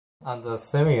On the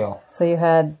cereal. So you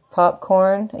had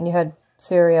popcorn and you had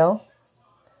cereal,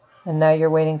 and now you're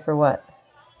waiting for what?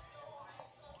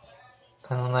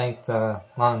 Kind of like the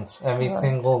lunch. Every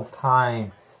single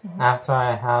time after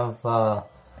I have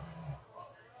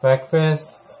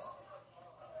breakfast,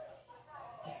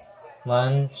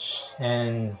 lunch,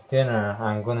 and dinner,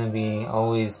 I'm going to be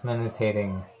always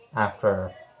meditating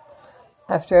after.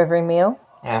 After every meal?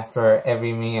 After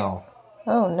every meal.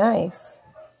 Oh, nice.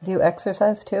 Do you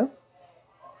exercise too?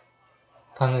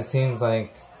 Kind of seems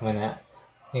like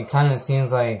it kind of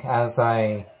seems like as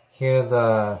I hear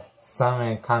the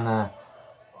stomach kind of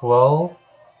grow,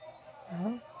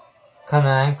 kind of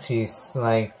actually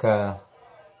like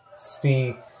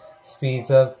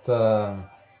speeds up the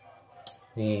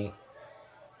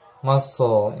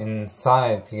muscle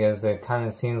inside, because it kind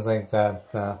of seems like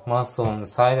that the muscle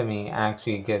inside of me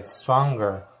actually gets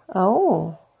stronger.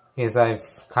 Oh. Because I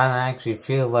kind of actually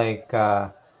feel like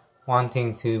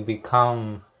wanting to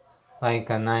become like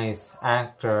a nice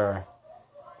actor,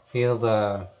 feel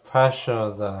the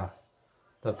pressure,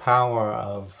 the power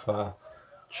of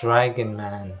Dragon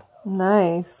Man.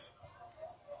 Nice.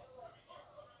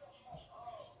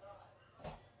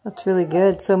 That's really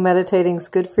good. So meditating's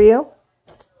good for you?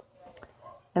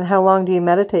 And how long do you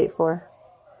meditate for?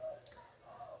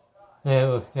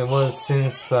 It was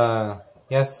since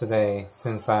yesterday,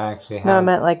 since I actually had... No, I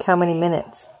meant like how many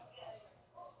minutes?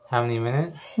 How many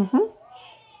minutes? Mm-hmm.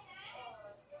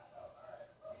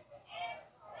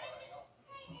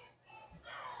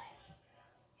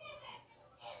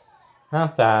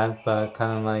 Not bad, but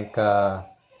kind of like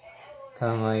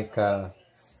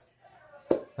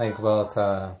about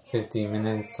 50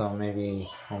 minutes, or maybe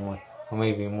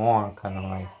more, kind of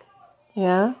like.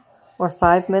 Yeah? Or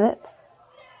 5 minutes?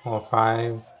 Or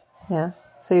 5. Yeah.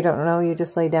 So you don't know, you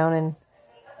just lay down and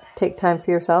take time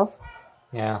for yourself?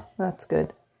 Yeah. That's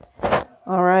good.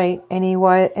 All right. Any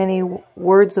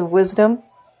words of wisdom?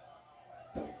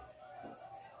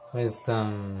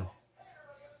 Wisdom.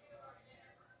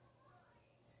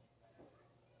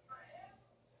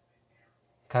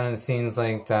 Kind of seems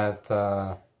like that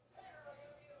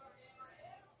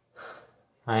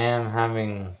I am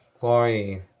having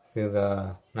glory through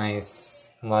the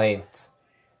nice light.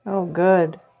 Oh,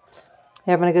 good.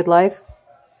 You having a good life?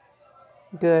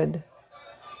 Good.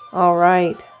 All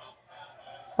right.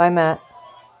 Bye, Matt. Do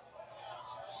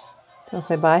you want to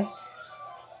say bye?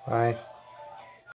 Bye.